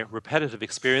by repetitive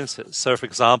experiences. So, for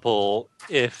example,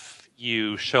 if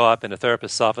you show up in a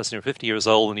therapist's office and you're 50 years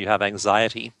old and you have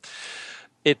anxiety,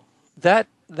 that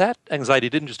anxiety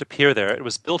didn't just appear there. It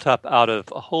was built up out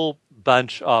of a whole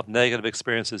bunch of negative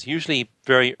experiences, usually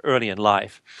very early in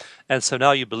life. And so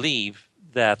now you believe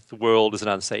that the world is an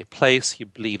unsafe place. You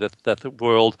believe that the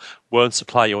world won't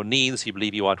supply your needs. You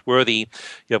believe you aren't worthy.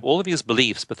 You have all of these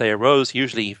beliefs, but they arose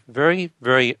usually very,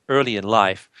 very early in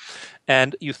life.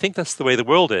 And you think that's the way the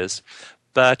world is,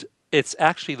 but it's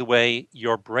actually the way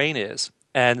your brain is.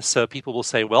 And so people will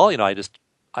say, well,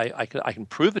 I can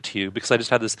prove it to you because I just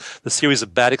had this series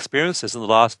of bad experiences in the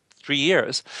last 3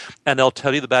 years, and they'll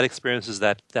tell you the bad experiences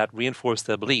that reinforce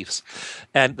their beliefs,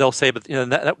 and they'll say, but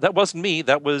that wasn't me.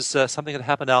 That was something that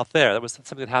happened out there. That was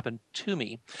something that happened to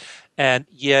me, and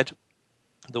yet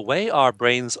the way our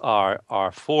brains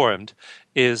are formed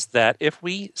is that if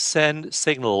we send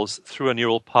signals through a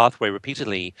neural pathway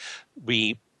repeatedly,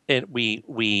 we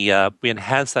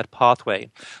enhance that pathway.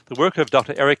 The work of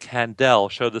Dr. Eric Kandel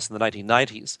showed this in the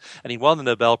 1990s, and he won the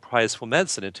Nobel Prize for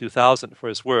Medicine in 2000 for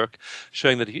his work,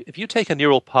 showing that if you take a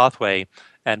neural pathway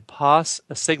and pass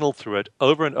a signal through it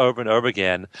over and over and over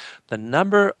again, the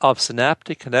number of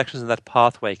synaptic connections in that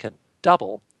pathway can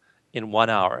double in 1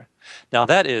 hour. Now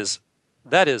that is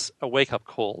a wake-up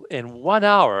call. In 1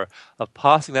 hour of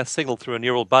passing that signal through a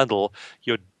neural bundle,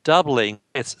 you're doubling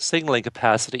its signaling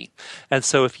capacity. And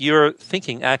so if you're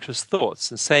thinking anxious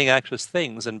thoughts and saying anxious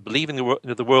things and believing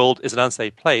the world is an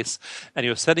unsafe place, and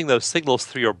you're sending those signals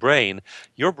through your brain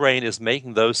is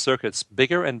making those circuits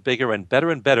bigger and bigger and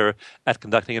better at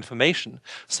conducting information.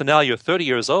 So now you're 30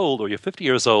 years old or you're 50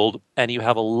 years old and you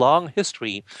have a long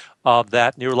history of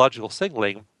that neurological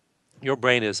signaling. Your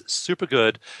brain is super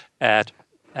good at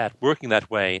working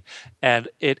that way, and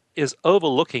it is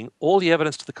overlooking all the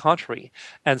evidence to the contrary.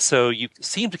 And so you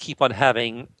seem to keep on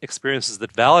having experiences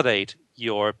that validate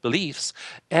your beliefs,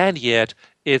 and yet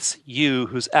it's you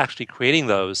who's actually creating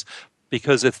those,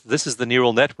 because this is the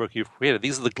neural network you've created.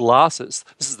 These are the glasses.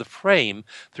 This is the frame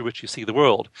through which you see the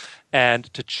world. And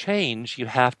to change, you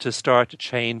have to start to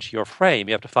change your frame.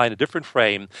 You have to find a different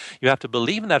frame. You have to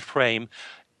believe in that frame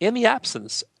in the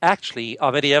absence, actually,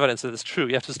 of any evidence that it's true.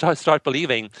 You have to start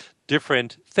believing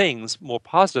different things, more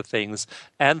positive things,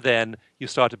 and then you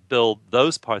start to build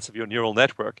those parts of your neural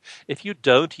network. If you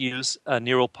don't use a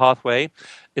neural pathway,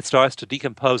 it starts to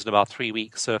decompose in about 3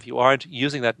 weeks. So if you aren't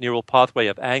using that neural pathway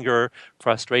of anger,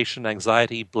 frustration,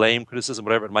 anxiety, blame, criticism,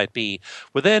 whatever it might be,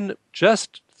 within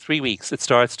just 3 weeks, it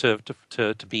starts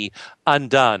to be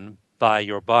undone by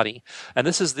your body. And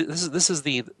this is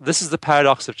the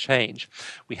paradox of change.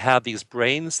 We have these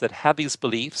brains that have these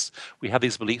beliefs. We have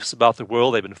these beliefs about the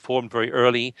world. They've been formed very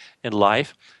early in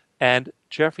life. And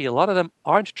Jeffrey, a lot of them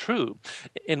aren't true.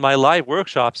 In my live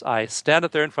workshops, I stand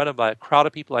up there in front of a crowd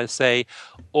of people. I say,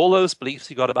 all those beliefs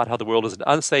you got about how the world is an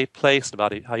unsafe place,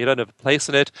 about how you don't have a place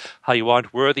in it, how you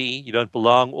aren't worthy, you don't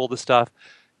belong, all this stuff,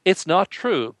 it's not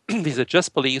true. These are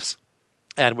just beliefs,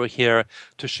 and we're here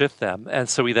to shift them. And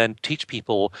so we then teach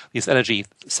people these energy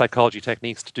psychology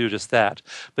techniques to do just that.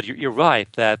 But you're right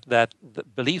that the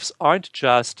beliefs aren't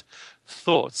just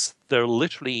thoughts. They're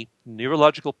literally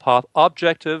neurological path,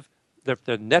 objective.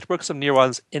 They're networks of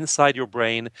neurons inside your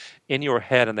brain, in your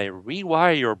head, and they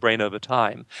rewire your brain over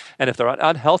time. And if they're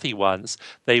unhealthy ones,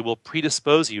 they will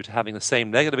predispose you to having the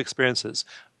same negative experiences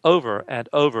over and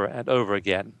over and over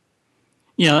again.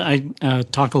 Yeah, I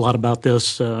talk a lot about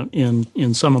this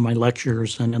in some of my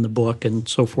lectures and in the book and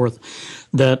so forth,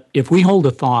 that if we hold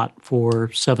a thought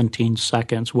for 17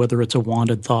 seconds, whether it's a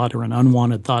wanted thought or an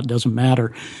unwanted thought, doesn't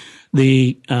matter,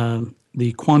 the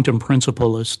quantum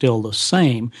principle is still the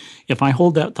same. If I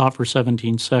hold that thought for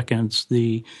 17 seconds,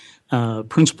 the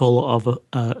principle of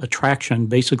attraction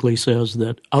basically says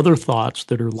that other thoughts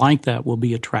that are like that will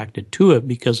be attracted to it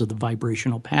because of the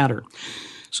vibrational pattern.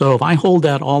 So if I hold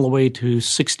that all the way to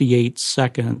 68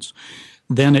 seconds,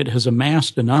 then it has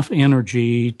amassed enough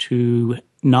energy to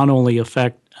not only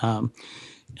affect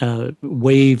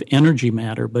wave energy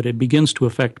matter, but it begins to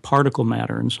affect particle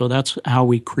matter. And so that's how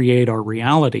we create our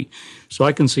reality. So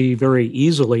I can see very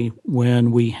easily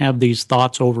when we have these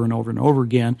thoughts over and over and over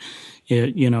again,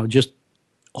 just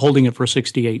holding it for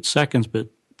 68 seconds, but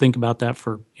think about that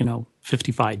for,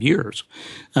 55 years.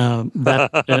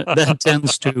 That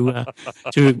tends to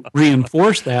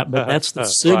reinforce that, but that's the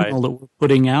signal that we're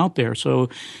putting out there. So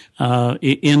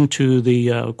into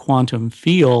the quantum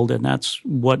field, and that's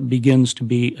what begins to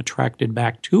be attracted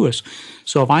back to us.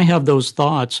 So if I have those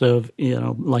thoughts of,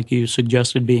 like you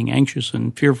suggested, being anxious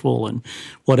and fearful and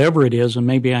whatever it is, and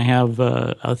maybe I have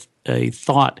a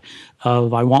thought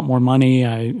of I want more money,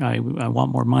 I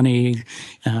want more money,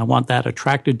 and I want that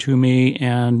attracted to me,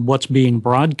 and what's being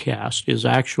broadcast is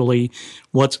actually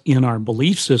what's in our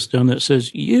belief system that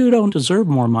says you don't deserve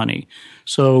more money.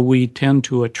 So we tend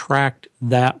to attract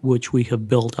that which we have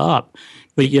built up,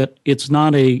 but yet it's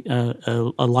not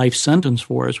a life sentence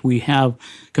for us. We have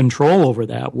control over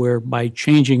that, where by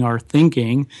changing our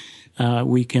thinking,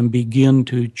 we can begin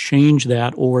to change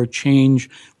that, or change,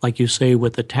 like you say,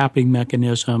 with the tapping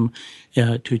mechanism,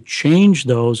 to change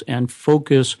those and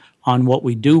focus on what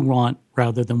we do want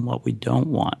rather than what we don't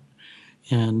want.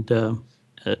 And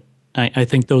I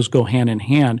think those go hand in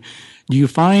hand. Do you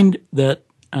find that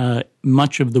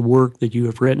much of the work that you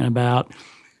have written about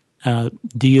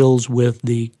deals with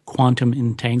the quantum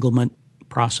entanglement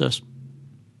process?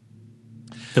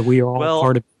 That we are all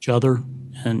part of each other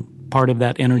and part of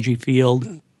that energy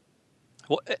field?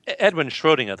 Well, Edwin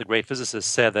Schrödinger, the great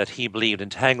physicist, said that he believed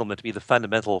entanglement to be the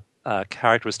fundamental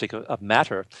characteristic of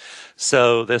matter.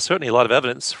 So there's certainly a lot of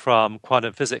evidence from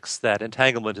quantum physics that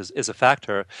entanglement is a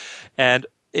factor. And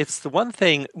it's the one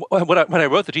thing, when I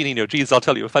wrote The Genie in Your Genes, I'll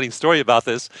tell you a funny story about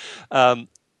this.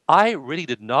 I really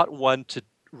did not want to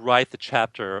write the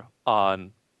chapter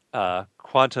on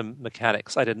quantum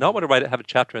mechanics. I did not want to have a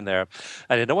chapter in there.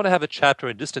 I did not want to have a chapter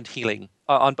in distant healing,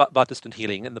 about distant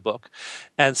healing in the book.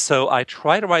 And so I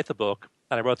tried to write the book,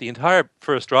 and I wrote the entire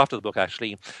first draft of the book,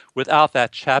 actually, without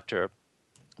that chapter.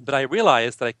 But I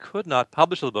realized that I could not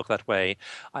publish the book that way.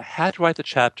 I had to write the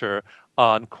chapter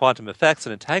on quantum effects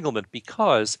and entanglement,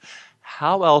 because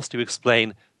how else do you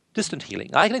explain distant healing?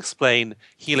 I can explain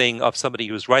healing of somebody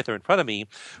who's right there in front of me,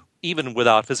 even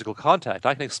without physical contact.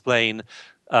 I can explain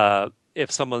if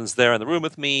someone's there in the room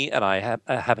with me and I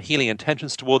have healing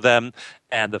intentions toward them,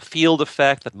 and the field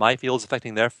effect that my field is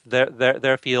affecting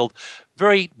their field.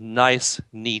 Very nice,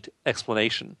 neat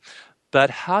explanation. But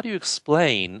how do you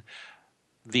explain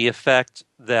the effect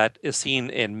that is seen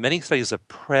in many studies of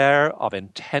prayer, of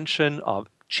intention, of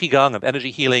qigong, of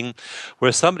energy healing,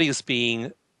 where somebody is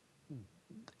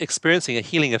experiencing a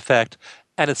healing effect,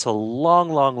 and it's a long,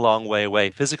 long, long way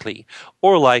away physically?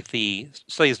 Or like the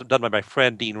studies done by my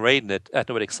friend Dean Radin at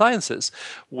Noetic Sciences,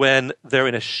 when they're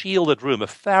in a shielded room, a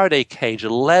Faraday cage,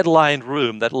 a lead-lined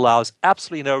room that allows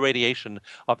absolutely no radiation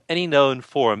of any known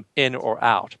form in or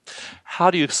out.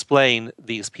 How do you explain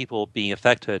these people being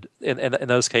affected in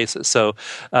those cases? So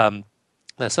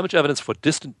there's so much evidence for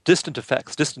distant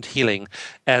effects, distant healing,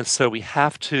 and so we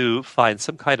have to find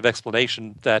some kind of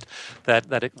explanation that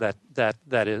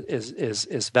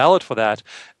is valid for that.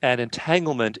 And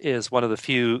entanglement is one of the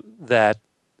few that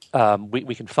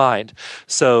we can find.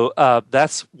 So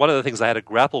that's one of the things I had to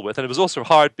grapple with. And it was also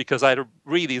hard because I had to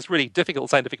read these really difficult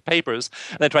scientific papers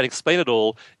and then try to explain it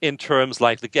all in terms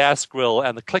like the gas grill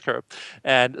and the clicker.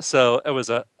 And so it was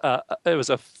a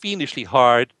fiendishly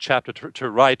hard chapter to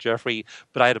write, Jeffrey,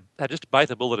 but I had just to bite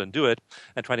the bullet and do it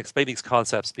and try to explain these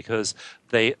concepts, because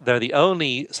they're the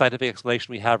only scientific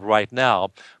explanation we have right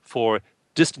now for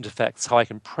distant effects, how I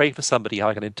can pray for somebody, how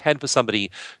I can intend for somebody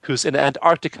who's in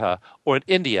Antarctica or in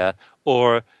India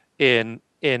or in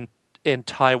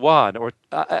Taiwan, or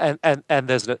and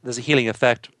there's a healing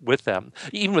effect with them.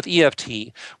 Even with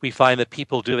EFT, we find that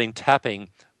people doing tapping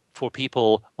for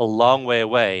people a long way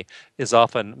away is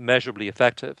often measurably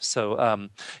effective. So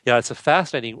it's a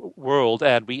fascinating world,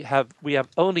 and we have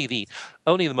only the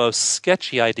most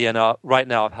sketchy idea right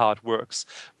now of how it works.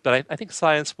 But I think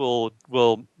science will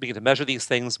begin to measure these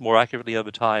things more accurately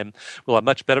over time. We'll have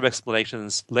much better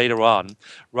explanations later on.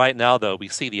 Right now, though, we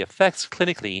see the effects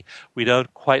clinically. We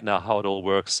don't quite know how it all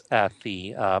works at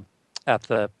the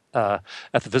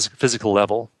physical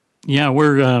level. Yeah,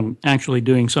 we're actually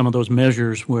doing some of those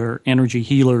measures where energy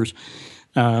healers,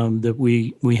 that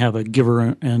we have a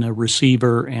giver and a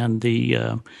receiver, and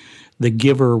the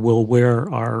giver will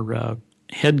wear our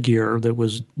headgear that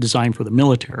was designed for the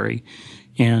military,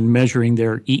 and measuring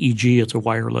their EEG. It's a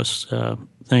wireless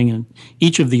thing, and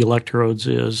each of the electrodes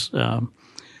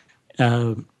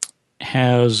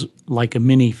has like a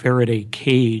mini Faraday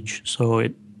cage, so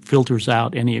it filters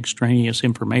out any extraneous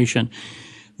information.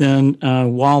 Then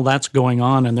while that's going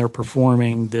on and they're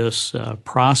performing this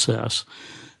process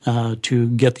to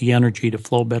get the energy to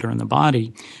flow better in the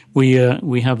body, we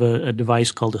have a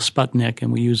device called a Sputnik,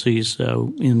 and we use these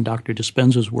in Dr.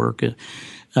 Dispenza's work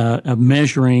of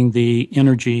measuring the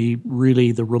energy,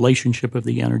 really the relationship of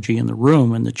the energy in the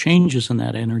room and the changes in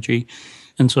that energy.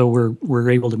 And so we're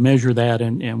able to measure that,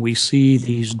 and we see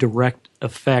these direct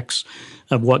effects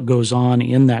of what goes on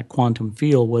in that quantum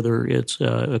field, whether it's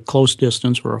a close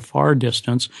distance or a far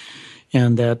distance,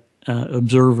 and that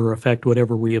observer effect,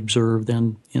 whatever we observe,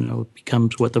 then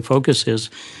becomes what the focus is.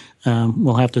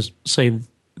 We'll have to save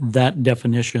that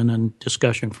definition and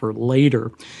discussion for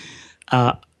later.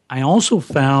 I also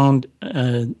found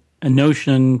a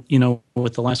notion,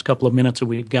 with the last couple of minutes that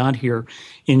we've got here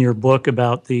in your book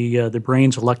about the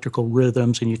brain's electrical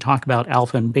rhythms, and you talk about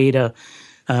alpha and beta,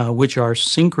 which are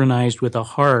synchronized with the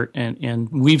heart, and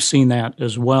we've seen that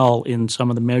as well in some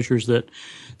of the measures that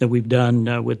we've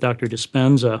done with Dr.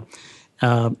 Dispenza.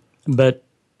 But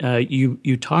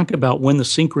you talk about when the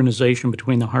synchronization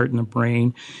between the heart and the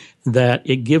brain, that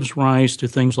it gives rise to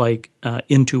things like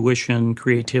intuition,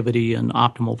 creativity, and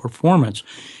optimal performance.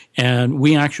 And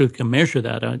we actually can measure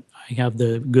that. I have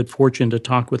the good fortune to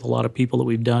talk with a lot of people that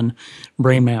we've done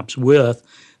brain maps with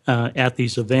at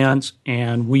these events,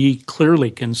 and we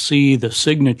clearly can see the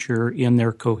signature in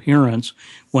their coherence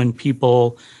when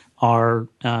people are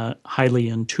highly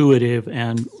intuitive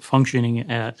and functioning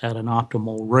at an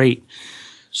optimal rate.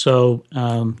 So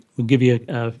we'll give you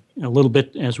a little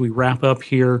bit as we wrap up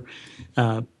here.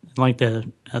 I'd like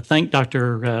to thank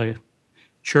Dr.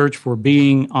 Church for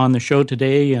being on the show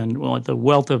today, and the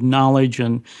wealth of knowledge,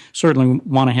 and certainly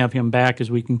want to have him back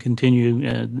as we can continue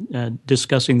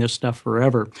discussing this stuff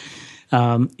forever.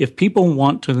 If people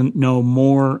want to know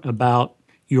more about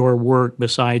your work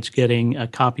besides getting a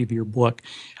copy of your book,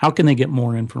 how can they get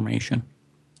more information?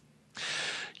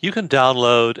 You can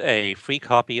download a free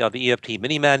copy of the EFT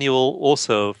mini manual.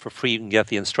 Also, for free, you can get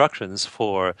the instructions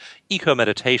for eco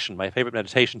meditation, my favorite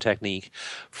meditation technique,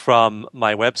 from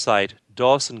my website,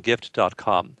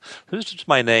 dawsongift.com. So this is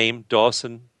my name,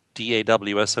 Dawson,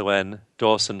 DAWSON,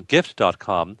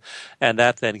 dawsongift.com, and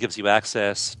that then gives you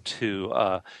access to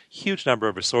a huge number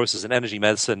of resources in energy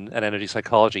medicine and energy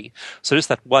psychology. So just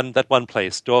that one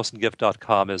place,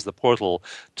 dawsongift.com, is the portal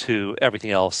to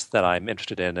everything else that I'm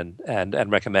interested in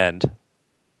and recommend.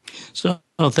 So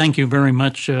thank you very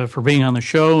much for being on the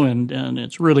show, and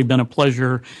it's really been a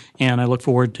pleasure, and I look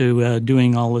forward to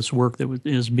doing all this work that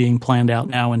is being planned out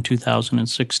now in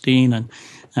 2016, and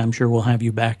I'm sure we'll have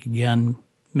you back again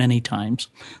many times.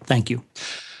 Thank you.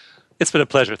 It's been a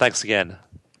pleasure. Thanks again.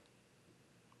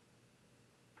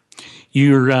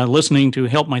 You're listening to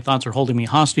Help My Thoughts Are Holding Me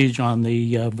Hostage on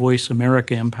the Voice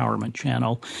America Empowerment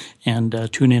Channel, and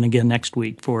tune in again next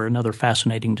week for another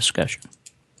fascinating discussion.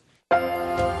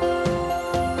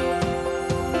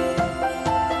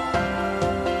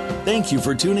 Thank you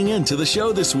for tuning in to the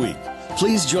show this week.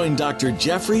 Please join Dr.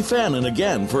 Jeffrey Fannin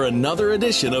again for another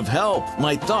edition of Help,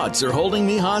 My Thoughts Are Holding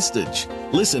Me Hostage.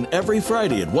 Listen every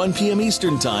Friday at 1 p.m.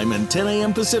 Eastern Time and 10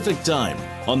 a.m. Pacific Time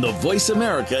on the Voice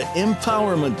America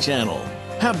Empowerment Channel.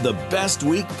 Have the best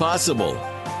week possible.